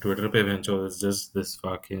Twitter, and Twitter पे venture is just this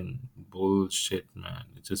fucking bullshit, man.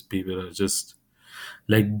 It's just people are just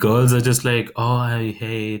like girls are just like, oh, I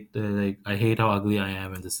hate how ugly I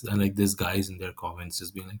am, and like this guys in their comments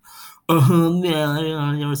just being like, oh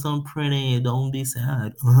yeah, you're so pretty, don't be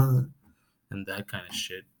sad, and that kind of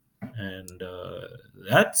shit, and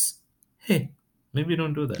that's hey, maybe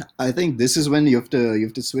don't do that. I think this is when you have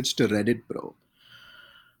to switch to Reddit, bro.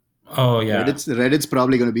 Oh yeah. Reddit's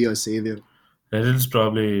probably gonna be your savior. Reddit's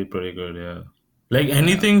probably pretty good, yeah. Like Yeah.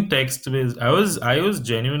 anything text based. I was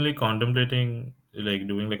genuinely contemplating like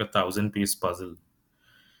doing like 1,000 piece puzzle.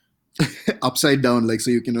 Upside down, like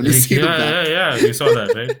so you can only Like see the yeah, yeah, back. yeah. You saw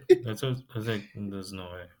that, right? That's what I was like. There's no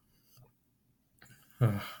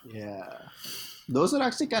way. Yeah. Those are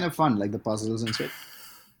actually kind of fun, like the puzzles and shit.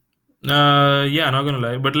 Yeah, not gonna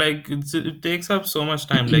lie, but like it takes up so much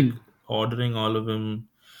time, like ordering all of them,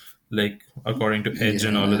 like according to Edge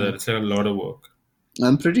and all of Yeah. that. It's like a lot of work.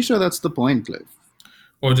 I'm pretty sure that's the point, Cliff.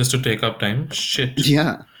 Or just to take up time. Shit,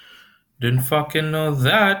 Yeah. didn't fucking know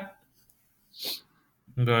that.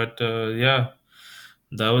 But yeah.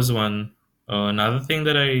 That was one. Another thing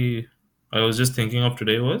that I was just thinking of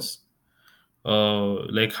today was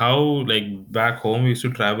like how like back home we used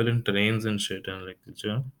to travel in trains and shit, and like you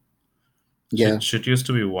know Yeah. shit used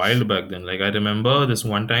to be wild back then. Like I remember this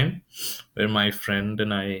one time where my friend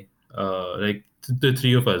and I like the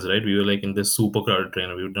three of us, right, we were like in this super crowded train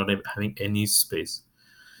and we were not having any space,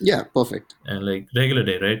 Yeah. Perfect. and like regular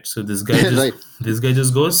day, right? So Right. this guy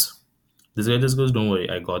just goes don't worry,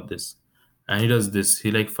 I got this. And he does this.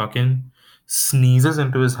 He like fucking sneezes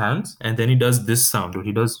into his hands and then he does this sound. Dude.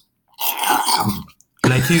 He does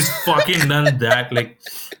like he's fucking done that. Like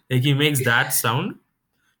he makes that sound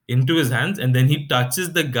into his hands and then he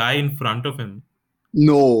touches the guy in front of him.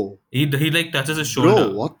 No. He like touches his Bro,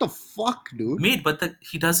 shoulder. what the fuck, dude? Mate, but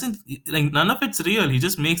he doesn't like none of it's real. He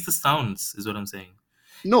just makes the sounds, is what I'm saying.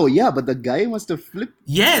 No, yeah, but the guy must have flipped.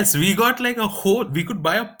 Yes, we got like a whole we could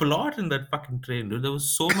buy a plot in that fucking train, dude. There was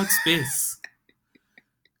so much space.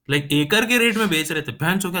 Like एकड़ के rate में बेच रहे थे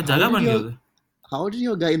बहन चो क्या How जगह did बन गई your उधर how did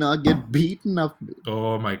your guy not get beaten up, dude?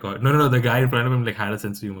 oh my god no the guy in front of him like had a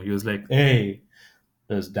sense of humor he was like hey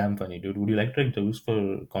that's damn funny dude would you like to introduce for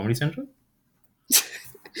Comedy Central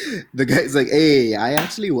The guy's like, hey, I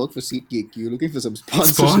actually work for SeatGeek. You looking for some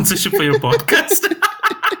sponsorship? sponsorship for your podcast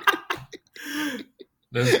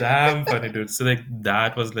that's damn funny dude so like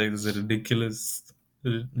that was like this ridiculous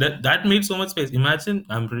that made so much space imagine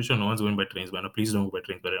I'm pretty sure no one's going by trains but no please don't go by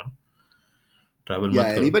trains but you know travel Yeah,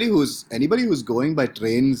 mat karo anybody who's going by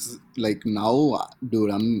trains like now, dude,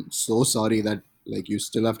 I'm so sorry that like you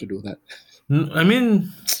still have to do that. I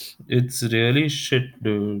mean it's really shit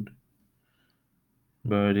dude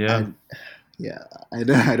but yeah I yeah,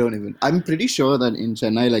 I don't even. I'm pretty sure that in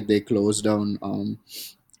Chennai, like they closed down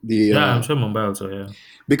the yeah I'm sure Mumbai also yeah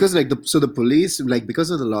because like the police, like because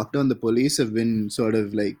of the lockdown, the police have been sort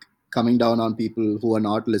of like coming down on people who are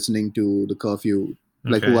not listening to the curfew,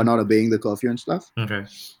 like who are okay not obeying the curfew and stuff. okay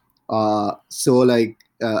So like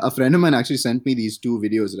a friend of mine actually sent me these two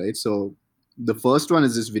videos, right? So the first one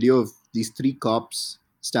is this video of these three cops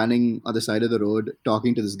standing on the side of the road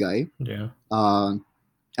talking to this guy. yeah Uh,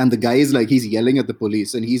 and the guy is like, he's yelling at the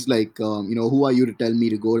police and he's like, who are you to tell me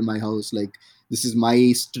to go to my house? Like, this is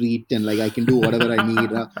my street and like I can do whatever I need.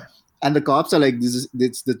 And the cops are like,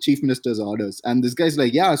 it's the chief minister's orders. And this guy's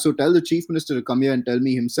like, yeah, so tell the chief minister to come here and tell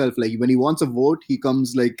me himself. Like when he wants a vote, he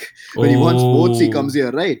comes like, when he wants votes, he comes Oh,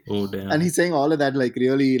 here, right? oh And damn. he's saying all of that like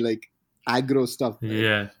really like aggro stuff, right?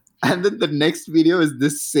 Yeah. And then the next video is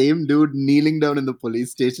this same dude kneeling down in the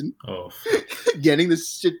police station, Oh, getting the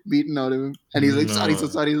shit beaten out of him. And he's like, sorry, so no.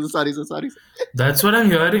 sorry, so sorry, so sorry. That's what I'm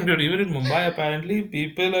hearing, dude. Even in Mumbai, apparently,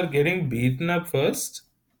 people are getting beaten up first,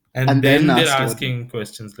 and And then then they're ask what. asking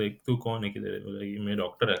questions like, "Tu kaun hai kidhar hai?" Like, "मैं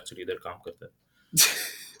doctor actually इधर काम करता है.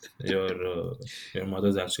 Your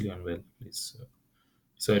mother's actually unwell. Please,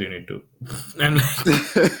 sir, you need to." And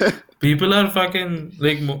like, people are fucking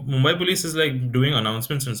like Mumbai police is like doing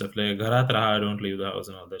announcements and stuff like "Gharat raha, don't leave the house"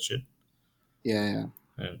 and all that shit. Yeah, yeah.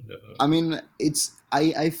 And I mean,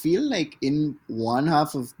 I feel like in one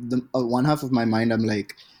half of my mind, I'm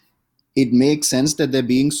like, it makes sense that they're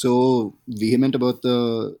being so vehement about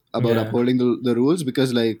yeah, upholding the rules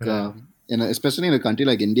because like yeah, especially in a country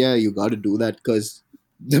like India, you got to do that because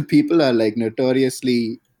the people are like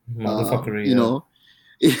notoriously, motherfuckery. you Yeah, know,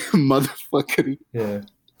 motherfucker. yeah.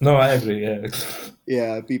 No, I agree. Yeah,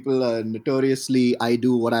 Yeah, people are notoriously I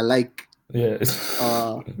do what I like. yeah.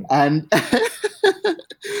 And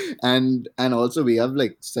And also we have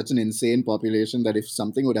like such an insane population that if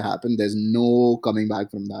something would happen, there's no coming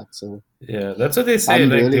back from that. So Yeah, that's what they say. I'm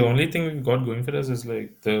Like the really only thing we've got going for us is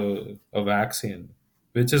like the a vaccine,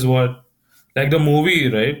 which is what like the movie,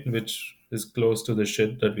 right? Which is close to the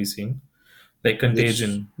shit that we seen. Like which oh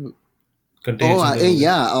Contagion, the movie.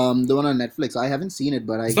 yeah, the one on Netflix. I haven't seen it,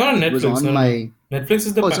 but It's I not on it was Netflix. on No, no, no. my. Netflix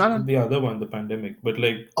is Oh, it's not on. the other one, the pandemic. But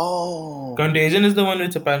like Oh, Contagion is the one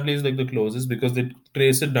which apparently is like the closest because they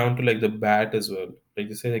trace it down to like the bat as well. Like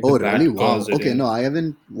they say like the oh really? bat Wow. caused it. Okay, Yeah. no, I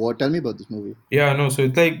haven't. What? Tell me about this movie. Yeah, no. So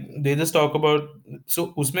it's like they just talk about. So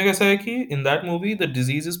उसमें कैसा है कि in that movie the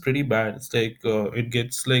disease is pretty bad. It's like it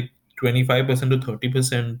gets like 25% to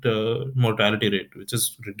 30% mortality rate, which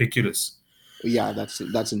is ridiculous. Yeah,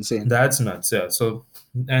 that's insane. That's nuts, yeah. So,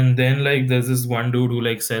 and then like there's this one dude who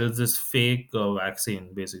like sells this fake vaccine,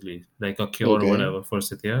 basically like a cure or Okay. whatever for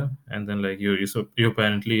Sithia, and then like you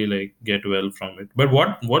apparently like get well from it. But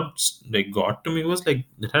what like got to me was like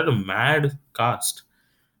it had a mad cast.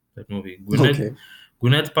 That movie, Okay.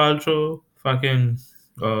 Gwyneth Paltrow, fucking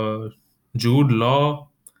uh, Jude Law,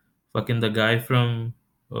 fucking the guy from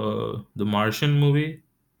the Martian movie,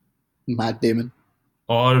 Matt Damon.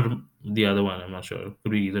 or the other one. I'm not sure.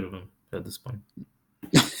 Could be either of them at this point.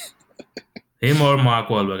 Him or Mark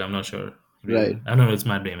Wahlberg, I'm not sure. Really, Right. I don't know. It's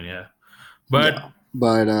Matt Damon, yeah. Yeah. But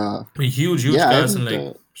But a huge yeah, I cast and haven't.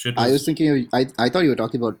 like shit I was was. thinking. I thought you were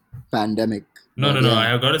talking about Pandemic, No, but no, no. I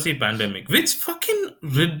yeah, have got to see Pandemic, which fucking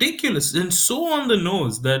ridiculous and so on the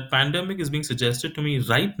nose that Pandemic is being suggested to me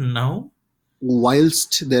right now.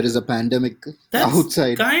 whilst there is a pandemic That's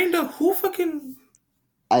outside, kind of who fucking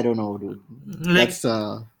I don't know, dude. like. That's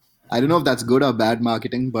I don't know if that's good or bad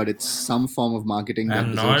marketing, but it's some form of marketing that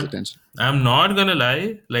I'm deserves not. attention. I'm not gonna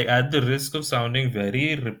lie. Like at the risk of sounding very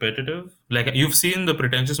repetitive, like you've seen the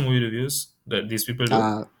pretentious movie reviews that these people do.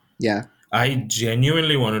 Uh yeah. I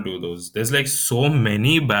genuinely want to do those. There's like so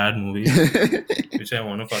many bad movies which I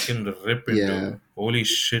want to fucking rip Yeah. into. Holy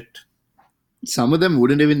shit! Some of them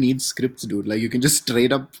wouldn't even need scripts, dude. Like you can just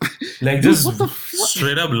straight up Like dude, just what the fuck?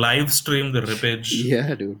 straight up live stream the rippage.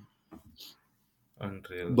 Yeah, dude.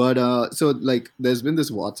 Unreal. But so like there's been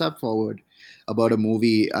this WhatsApp forward about a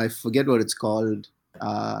movie. I forget what it's called.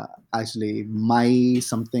 Actually, My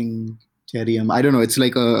something Terium. I don't know. It's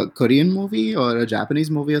like a Korean movie or a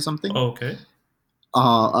Japanese movie or something. Okay.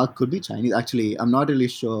 Could be Chinese. Actually, I'm not really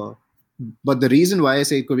sure. But the reason why I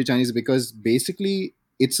say it could be Chinese is because basically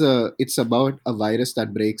it's about a virus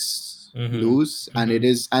that breaks Mm-hmm. loose, and it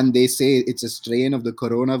Mm-hmm. is, and they say it's a strain of the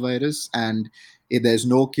coronavirus, and there's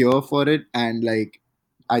no cure for it, and like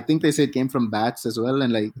I think they say it came from bats as well,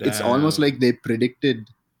 and like it's almost Damn. like they predicted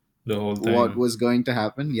The whole what thing. was going to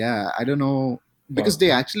happen. Yeah, I don't know because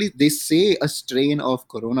Wow. they say a strain of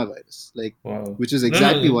coronavirus, like Wow. which is No,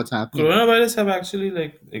 exactly no. what's happening. Coronavirus have actually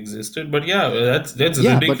like existed, but yeah, that's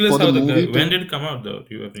Yeah, but ridiculous for the how the guy. movie When to did it come out though?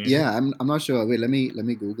 Do you have any idea? yeah, I'm not sure. Wait, let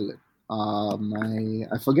me Google it. My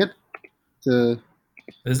I forget the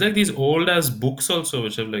There's like these old ass books also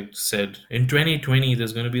which have like said in 2020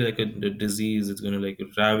 there's going to be like a disease. It's going to like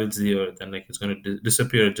ravage the earth and like it's going to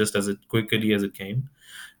disappear just as it quickly as it came.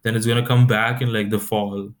 Then it's going to come back in like the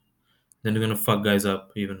fall. Then you're going to fuck guys up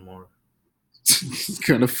even more.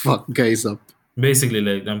 kind of fuck guys up. Basically,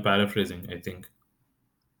 like I'm paraphrasing. I think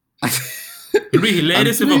it'll be I'm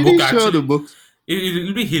hilarious if a pretty book sure the actually. book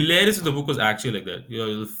It'll be hilarious if the book was actually like that. You know,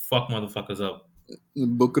 you'll fuck motherfuckers up. the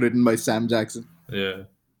book written by Sam Jackson. Yeah. Yeah.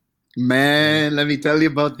 Man, let me tell you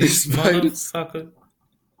about Hey, this virus. motherfucker.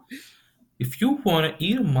 If you want to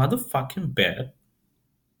eat a motherfucking bat,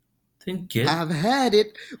 then get I've had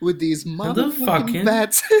it with these motherfucking motherfucking.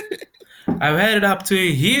 bats. I've had it up to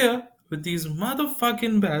here with these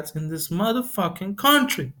motherfucking bats in this motherfucking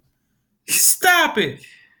country. Stop it,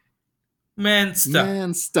 man! Stop.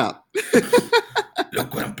 Man, stop.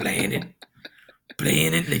 Look what I'm playing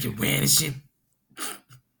it like a shit.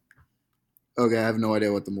 Okay, I have no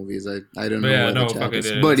idea what the movie is. I don't But know yeah, where the no, fuck chat it.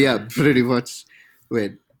 is. Yeah, But it's yeah, fine. pretty much.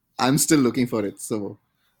 Wait, I'm still looking for it. So,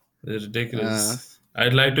 It's uh, ridiculous.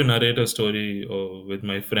 I'd like to narrate a story with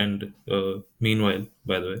my friend. Meanwhile,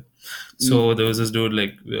 by the way, mm, so there was this dude.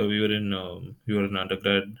 Like we were in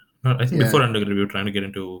undergrad. No, I think yeah, before undergrad we were trying to get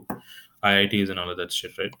into IITs and all of that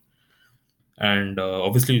shit, right? And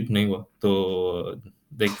obviously, nahi hua. So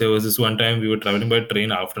like there was this one time we were traveling by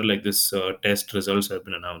train after like this test results have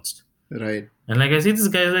been announced, right. and like I see this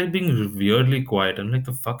guy like being weirdly quiet. I'm like,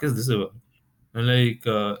 the fuck is this about? And like,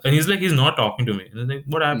 and he's like, he's not talking to me. And I'm like,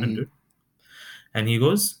 what happened, Mm, dude? And he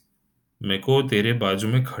goes, मेरे को तेरे बाजू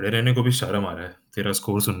में खड़े रहने को भी शर्म आ रहा है तेरा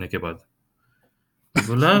स्कोर सुनने के बाद. मैं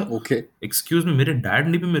बोला, okay. एक्सक्यूज मी, मेरे डैड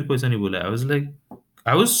ने भी मेरे को ऐसा नहीं बोला. I was like,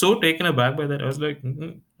 I was so taken aback by that. I was like,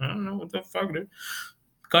 I don't know what the fuck, dude.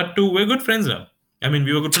 Cut to, we're good friends now. I mean,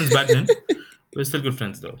 we were good friends back then. We're still good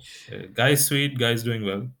friends though. Guy's sweet, guy's doing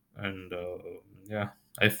well, and yeah,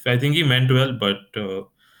 I think he meant well, but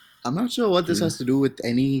I'm not sure what this uh, has to do with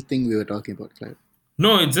anything we were talking about, Clive.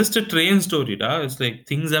 no, it's just a train story, da. It's like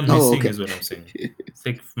things are Oh, missing, okay. is what I'm saying. It's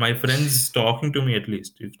like my friends talking to me at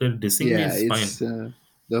least. If they're dissing me, Yeah, it's fine. it's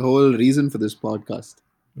the whole reason for this podcast.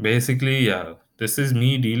 Basically, yeah, this is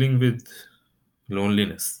me dealing with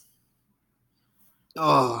loneliness.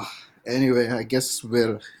 Oh, anyway, I guess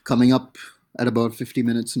we're coming up at about 50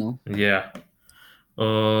 minutes now. Yeah.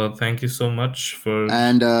 Thank you so much for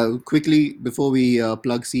And quickly, before we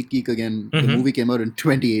plug SeatGeek again, the Mhm. movie came out in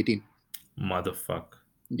 2018. Motherfuck.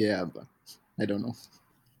 Yeah, but I don't know.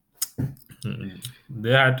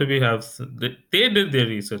 They had to be they did their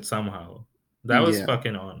research somehow. That was Yeah,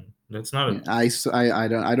 fucking on. That's not yeah. a I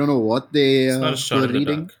don't know what they it's not a shot were in the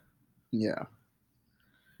reading. dark. Yeah.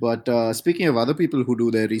 But speaking of other people who do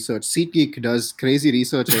their research, SeatGeek does crazy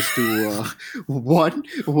research as to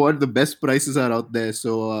what the best prices are out there.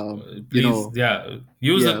 So Please, yeah, yeah,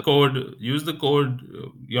 use the code,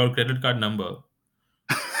 your credit card number,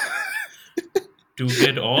 to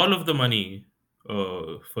get all of the money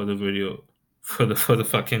for the video, for the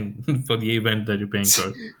fucking for the event that you're paying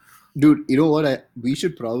for. dude, you know what? We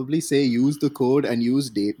should probably say use the code and use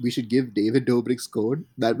Dave. We should give David Dobrik's code.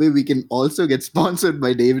 That way, we can also get sponsored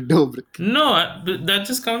by David Dobrik. No, that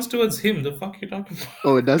just counts towards him. The fuck you talking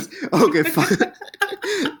Oh, it does. Okay, fine.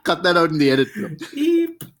 Cut that out in the edit, bro. about?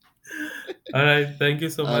 Eep. All right, thank you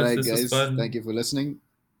so All much. right, This was guys. Thank fun. you for listening.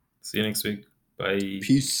 See you next week. Bye.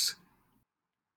 Peace.